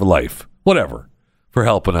coffee for life, whatever, for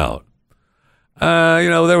helping out.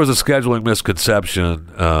 There was a scheduling misconception,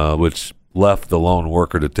 which left the lone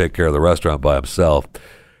worker to take care of the restaurant by himself.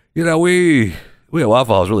 We at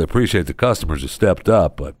Waffle House really appreciate the customers who stepped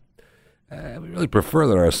up, but we really prefer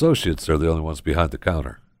that our associates are the only ones behind the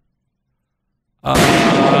counter.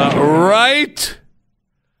 Right?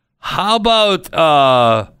 How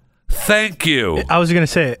about thank you? I was gonna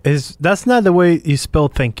say that's not the way you spell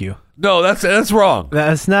thank you. No, that's wrong.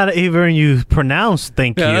 That's not even you pronounce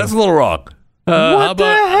thank Yeah, you. that's a little wrong. What how the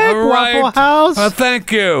about, heck, right, Waffle House?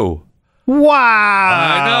 thank you.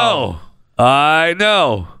 Wow. I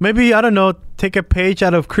know. Maybe, I don't know, take a page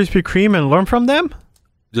out of Krispy Kreme and learn from them?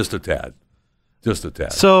 Just a tad.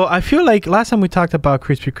 So I feel like last time we talked about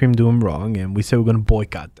Krispy Kreme doing wrong, and we said we're going to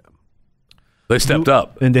boycott them. They stepped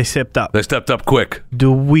up. And they stepped up. They stepped up quick.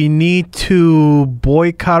 Do we need to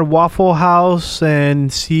boycott Waffle House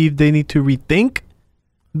and see if they need to rethink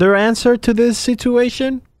their answer to this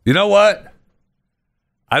situation? You know what?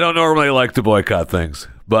 I don't normally like to boycott things,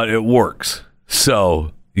 but it works.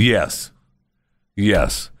 So, yes.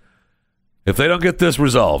 If they don't get this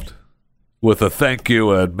resolved with a thank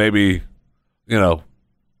you and maybe,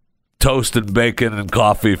 toast and bacon and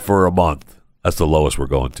coffee for a month, that's the lowest we're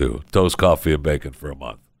going to. Toast, coffee, and bacon for a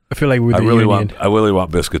month. I feel like we're I the really union.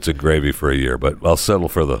 want biscuits and gravy for a year, but I'll settle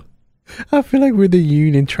for the. I feel like we're the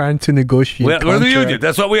union trying to negotiate. We're the contract. union.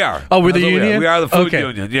 That's what we are. Oh, we're the That's what union? We are the food Okay.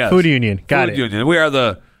 union. Yes. Food union. Got Food it. union. We are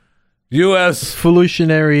the U.S.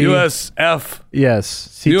 Evolutionary. USF. Yes.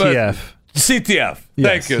 CTF. CTF.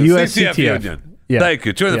 Yes. Thank you. US CTF CTF. union. Yeah. Thank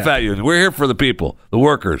you. Join the Yeah. Fat Union. We're here for the people, the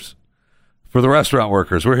workers, for the restaurant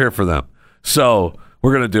workers. We're here for them. So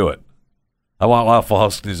we're going to do it. I want Waffle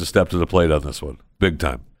House needs to step to the plate on this one. Big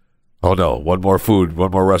time. Oh, no. One more food,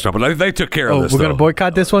 one more restaurant. But they took care of this, we're going though. to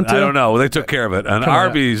boycott this one too? I don't know. They took care of it. And Come on.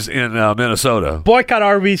 Arby's in Minnesota. Boycott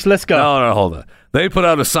Arby's. Let's go. No, hold on. They put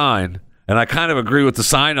out a sign, and I kind of agree with the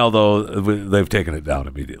sign, although they've taken it down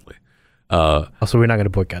immediately. Also, we're not going to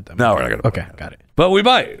boycott them. No, we're not going to. Okay, got it. But we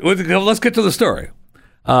might. Let's get to the story.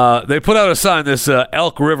 They put out a sign, this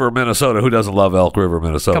Elk River, Minnesota. Who doesn't love Elk River,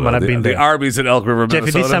 Minnesota? Come on, I've been The there. Arby's at Elk River, Jeff,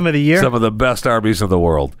 Minnesota. this time of the year? Some of the best Arby's in the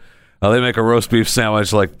world. They make a roast beef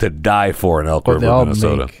sandwich like to die for in Elk Well, they River, all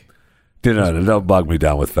Minnesota. make. Don't bog me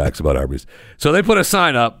down with facts about Arby's. So they put a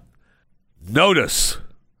sign up. Notice.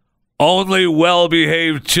 Only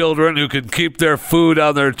well-behaved children who can keep their food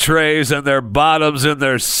on their trays and their bottoms in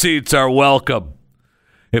their seats are welcome.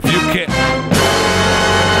 If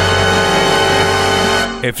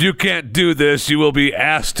you can't do this, you will be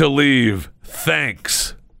asked to leave.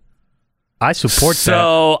 Thanks. I support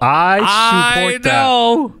So that. I support that.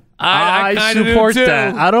 know. I kinda support do too.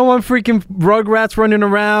 that. I don't want freaking Rugrats running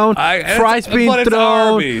around, fries being but it's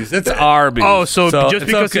thrown. Arby's. It's Arby's. Oh, so just it's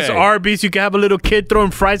because it's okay. Arby's, you can have a little kid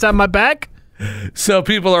throwing fries at my back? So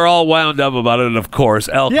people are all wound up about it, and of course,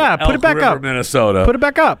 Elk put it back River, up. Minnesota. Put it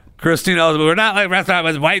back up. Christine, we're not like a restaurant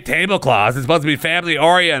with white tablecloths. It's supposed to be family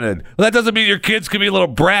oriented. Well, that doesn't mean your kids can be little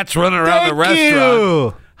brats running around the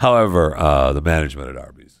restaurant. However, the management at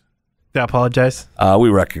Arby's. I apologize. We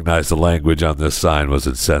recognize the language on this sign was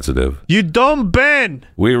insensitive. You don't bend.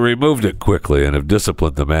 We removed it quickly and have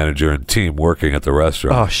disciplined the manager and team working at the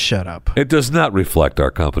restaurant. Oh, shut up. It does not reflect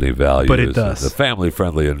our company values. But it does. The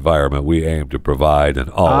family-friendly environment we aim to provide in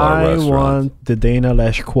all our restaurants. I want the Dana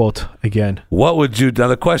Lash quote again. What would you... Now,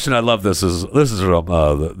 the question, I love this is from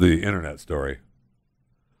the internet story.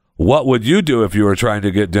 What would you do if you were trying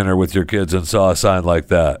to get dinner with your kids and saw a sign like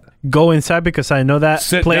that? Go inside because I know that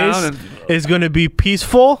Sit place down is going to be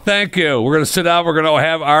peaceful. Thank you. We're going to sit down. We're going to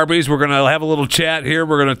have Arby's. We're going to have a little chat here.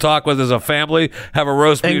 We're going to talk with as a family, have a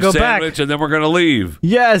roast beef sandwich, and then we're going to leave.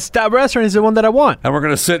 Yes, that restaurant is the one that I want. And we're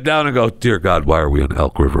going to sit down and go, dear God, why are we in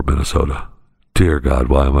Elk River, Minnesota? Dear God,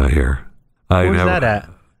 why am I here? Where's that at?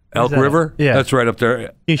 Elk River? Yeah. That's right up there.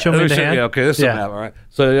 Can you show me the hand? Yeah, okay, this is a map, all right.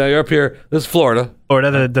 So you're up here. This is Florida.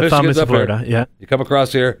 Florida, the thumb is up Florida, here. yeah. You come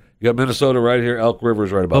across here. You got Minnesota right here. Elk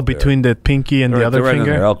River's right about there. Between the pinky and the other right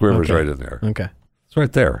finger? In there. Elk River's right in there. Okay. It's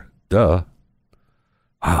right there. Duh.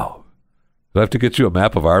 Wow. Do I have to get you a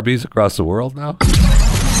map of Arby's across the world now?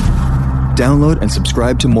 Download and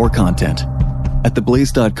subscribe to more content at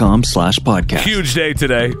theblaze.com/podcast. Huge day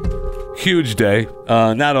today. Huge day.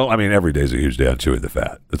 Every day's a huge day on Chewing the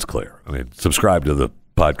Fat. It's clear. I mean, subscribe to the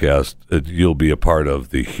podcast. You'll be a part of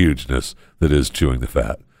the hugeness that is Chewing the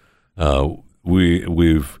Fat. We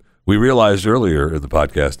realized earlier in the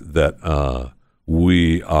podcast that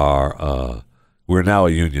we're now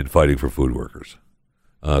a union fighting for food workers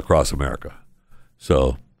across America.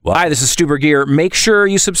 So. Hi, this is Stu Burgier. Make sure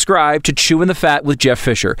you subscribe to Chewing the Fat with Jeff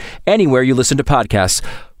Fisher anywhere you listen to podcasts.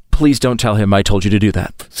 Please don't tell him I told you to do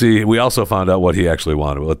that. See, we also found out what he actually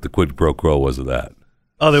wanted, what the quid pro quo was of that.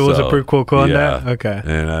 Oh, there was a quid pro quo on yeah, that? Okay.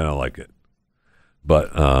 And I don't like it.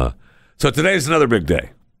 But, so today's another big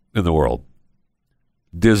day in the world.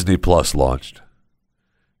 Disney Plus launched.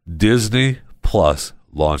 Disney Plus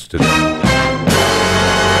launched today.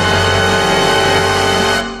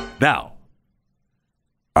 Now,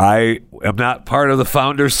 I am not part of the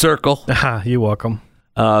Founders Circle. You're welcome.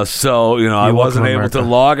 So I wasn't able to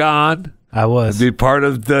log on. I was. Be part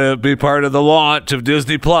of the launch of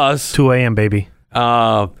Disney Plus. 2 a.m., baby.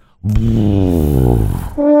 Can't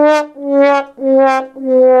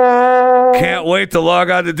wait to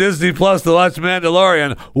log on to Disney Plus to watch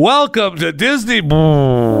Mandalorian. Welcome to Disney.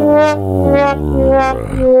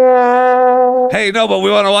 Hey, no, but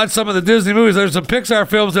we want to watch some of the Disney movies. There's some Pixar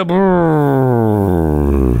films that.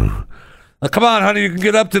 Come on, honey, you can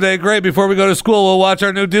get up today. Great. Before we go to school, we'll watch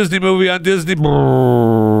our new Disney movie on Disney.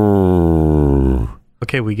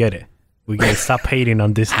 Okay, we get it. We get it. Stop hating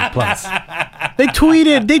on Disney Plus. They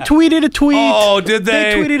tweeted a tweet. Oh, did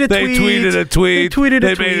they? They tweeted a tweet.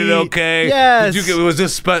 They made it okay. Yes. Was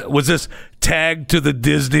this tagged to the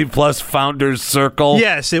Disney Plus Founders Circle?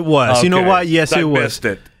 Yes, it was. Okay. You know what? Yes, it was. I missed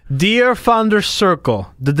it. Dear Founders Circle,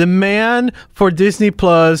 the demand for Disney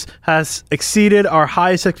Plus has exceeded our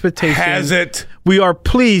highest expectations. Has it? We are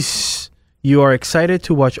pleased. You are excited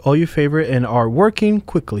to watch all your favorite and are working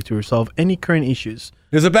quickly to resolve any current issues.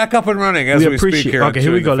 Is it back up and running as we speak here? Okay,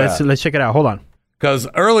 here we go. Let's check it out. Hold on. Because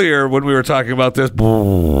earlier when we were talking about this, I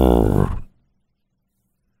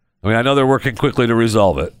know they're working quickly to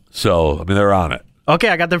resolve it. So, they're on it. Okay,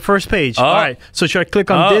 I got the first page. All right. So should I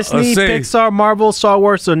click on Disney, Pixar, Marvel, Star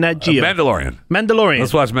Wars, or Nat Geo? Mandalorian.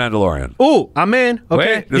 Let's watch Mandalorian. Ooh, I'm in.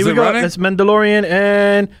 Okay, wait, here we go. It's Mandalorian,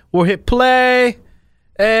 and we'll hit play,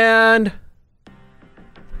 and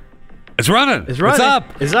it's running. It's running.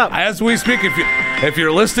 It's up. As we speak, if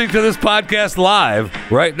you're listening to this podcast live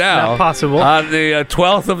right now, not possible, on the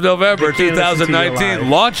 12th of November,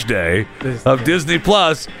 2019, launch day of Disney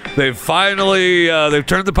Plus, they've finally they've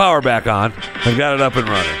turned the power back on and got it up and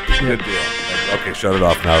running. Good deal. Okay, shut it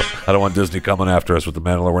off now. I don't want Disney coming after us with the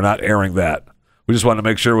Mandalorian. We're not airing that. We just wanted to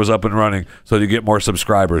make sure it was up and running so you get more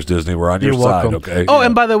subscribers, Disney. We're on your side, okay? Oh,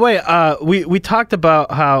 and by the way, we talked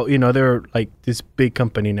about how, they're like this big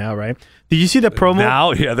company now, right? Did you see the promo?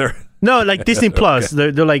 Now? Yeah, they're... No, like Disney Plus.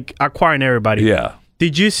 Okay. They're like acquiring everybody. Yeah.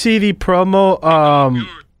 Did you see the promo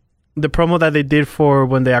that they did for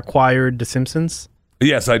when they acquired The Simpsons?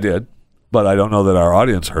 Yes, I did. But I don't know that our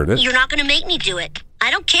audience heard it. You're not going to make me do it. I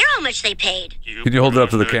don't care how much they paid. Can you hold it up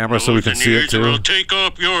to the camera so we can see it, too? I'll take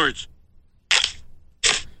off yours.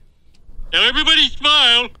 Now everybody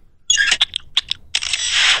smile.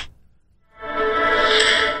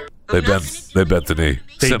 They bent the knee.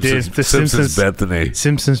 They did. The Simpsons bent the knee.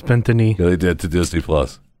 Simpsons bent the knee. Yeah, they did to Disney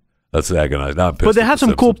Plus. That's agonizing. Now I'm pissed But they at have The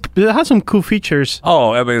some cool. Simpsons. They have some cool features.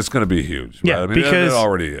 Oh, I mean, it's going to be huge. Right? Yeah, I mean, because it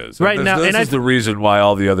already is. right this, now- this and is the reason why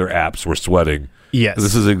all the other apps were sweating. Yes.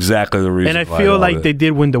 This is exactly the reason. And I why feel all like the- they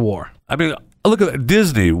did win the war. I mean, look at that.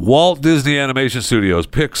 Disney, Walt Disney Animation Studios,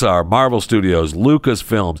 Pixar, Marvel Studios,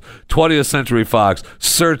 Lucasfilms, 20th Century Fox,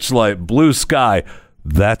 Searchlight, Blue Sky.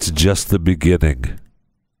 That's just the beginning.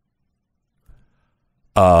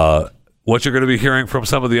 What you're going to be hearing from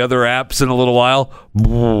some of the other apps in a little while.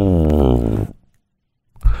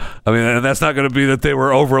 I mean, and that's not going to be that they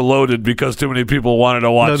were overloaded because too many people wanted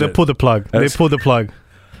to watch No, they it. pulled the plug. They pulled the plug.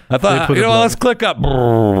 I they thought, put you the know, plug. let's click up.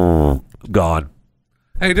 Gone.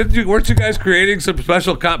 Hey, weren't you guys creating some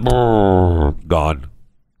special gone.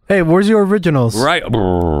 Hey, where's your originals? Right.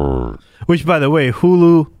 Which, by the way,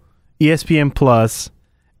 Hulu, ESPN Plus,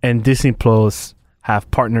 and Disney Plus have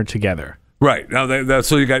partnered together. Right. Now,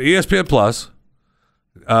 so you got ESPN Plus.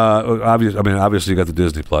 Obviously, you got the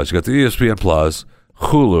Disney Plus. You got the ESPN Plus,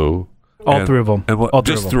 Hulu. All three of them. And what, All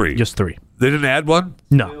just of them. three. Just three. They didn't add one?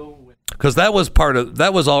 No. Because that was part of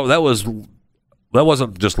that wasn't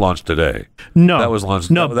just launched today. No. That was launched.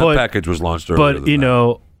 No, that package was launched earlier. But, than you that.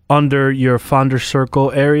 know, under your Founder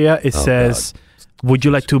Circle area, it says, would you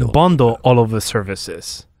like to bundle all of the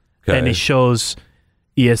services? Okay. And it shows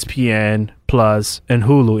ESPN Plus and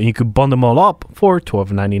Hulu, and you could bundle them all up for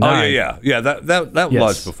 $12.99. Oh yeah. That Yes.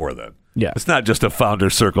 launched before then. Yeah. It's not just a Founder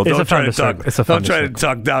Circle. It's Don't a try Founder to talk. Circle. It's a Don't Founder try to Circle.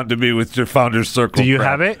 talk down to me with your Founder Circle. Do you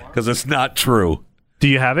have it? Because it's not true. Do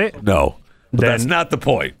you have it? No, but Then- that's not the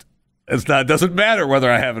point. It's not. It doesn't matter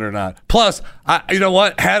whether I have it or not. Plus, you know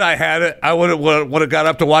what? Had I had it, I would have got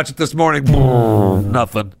up to watch it this morning.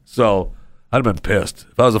 Nothing. So I'd have been pissed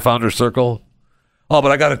if I was a Founder Circle. Oh,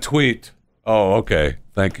 but I got a tweet. Oh, okay.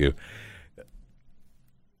 Thank you.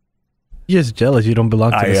 You're just jealous you don't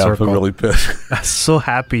belong to I the am circle. really pissed. I'm so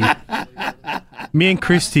happy. Me and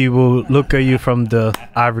Christy will look at you from the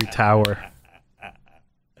ivory tower.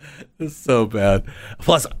 It's so bad.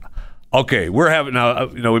 Plus, okay, we're having now.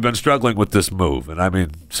 We've been struggling with this move, and I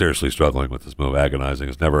mean seriously struggling with this move. Agonizing.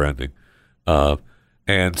 It's never ending.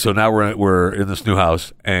 And so now we're in this new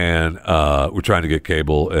house, and we're trying to get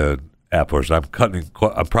cable and app push. I'm probably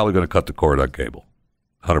going to cut the cord on cable,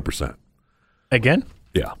 100%. Again?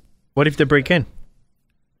 Yeah. What if they break in?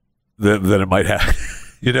 Then it might happen.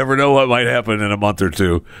 You never know what might happen in a month or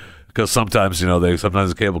two, because sometimes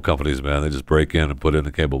the cable companies, man, they just break in and put in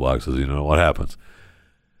the cable boxes. You know what happens.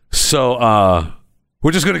 So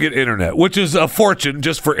we're just going to get internet, which is a fortune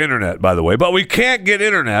just for internet, by the way. But we can't get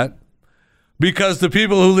internet because the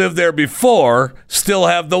people who lived there before still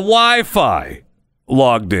have the Wi-Fi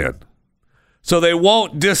logged in. So they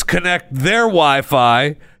won't disconnect their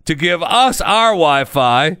Wi-Fi to give us our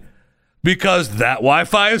Wi-Fi because that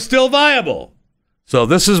Wi-Fi is still viable. So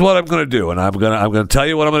this is what I'm going to do, and I'm going to tell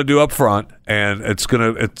you what I'm going to do up front, and it's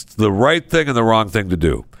the right thing and the wrong thing to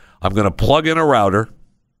do. I'm going to plug in a router,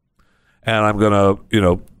 and I'm going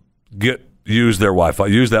to use their Wi-Fi,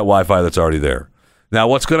 use that Wi-Fi that's already there. Now,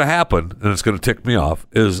 what's going to happen, and it's going to tick me off,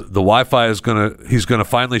 is the Wi-Fi he's going to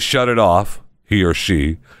finally shut it off, he or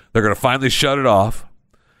she. They're going to finally shut it off,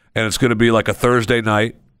 and it's going to be like a Thursday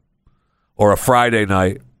night or a Friday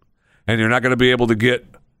night, and you're not going to be able to get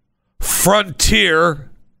Frontier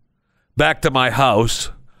back to my house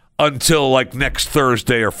until like next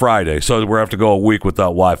Thursday or Friday. So we're going to have to go a week without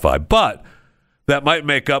Wi-Fi. But that might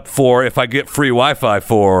make up for, if I get free Wi-Fi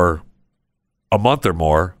for a month or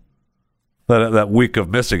more, that week of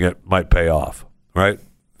missing it might pay off, right?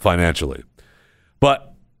 Financially.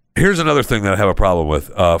 But here's another thing that I have a problem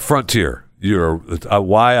with. Frontier.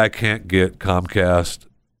 Why I can't get Comcast.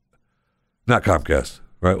 Not Comcast,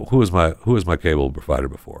 right? Who was my cable provider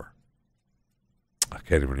before? I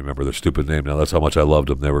can't even remember their stupid name now. That's how much I loved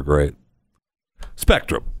them. They were great.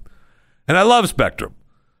 Spectrum. And I love Spectrum.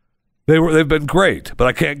 They've been great, but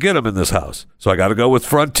I can't get them in this house. So I got to go with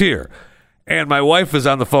Frontier. And my wife is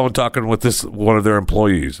on the phone talking with one of their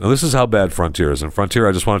employees. Now, this is how bad Frontier is. And Frontier,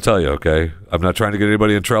 I just want to tell you, okay? I'm not trying to get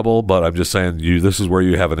anybody in trouble, but I'm just saying this is where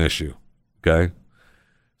you have an issue, okay?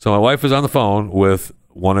 So my wife is on the phone with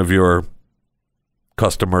one of your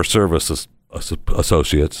customer service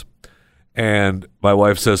associates. And my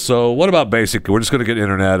wife says, so what about basic? We're just going to get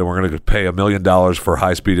internet, and we're going to pay $1 million for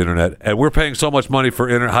high-speed internet. And we're paying so much money for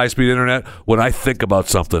high-speed internet. When I think about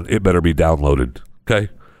something, it better be downloaded, okay?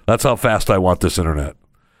 That's how fast I want this internet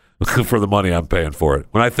for the money I'm paying for it.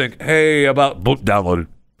 When I think, hey, downloaded.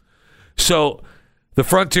 So the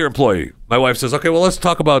Frontier employee, my wife says, okay, well, let's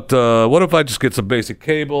talk about what if I just get some basic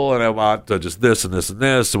cable, and I want just this and this and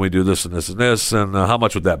this, and we do this and this and this, and how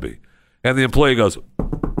much would that be? And the employee goes,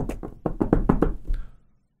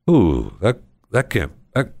 ooh, that can't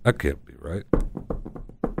That can't be right.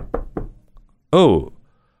 Oh,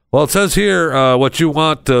 well, it says here what you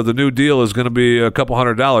want, the new deal is going to be a couple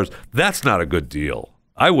 $100. That's not a good deal.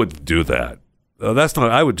 I wouldn't do that. That's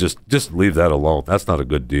not. I would just leave that alone. That's not a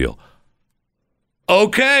good deal.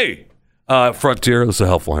 Okay. Frontier, this is a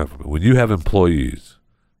helpful hand for me. When you have employees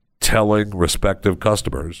telling respective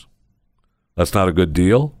customers that's not a good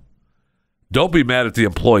deal, don't be mad at the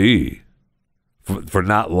employee for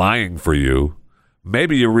not lying for you.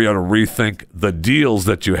 Maybe you ought to rethink the deals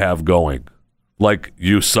that you have going. Like,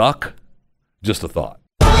 you suck? Just a thought.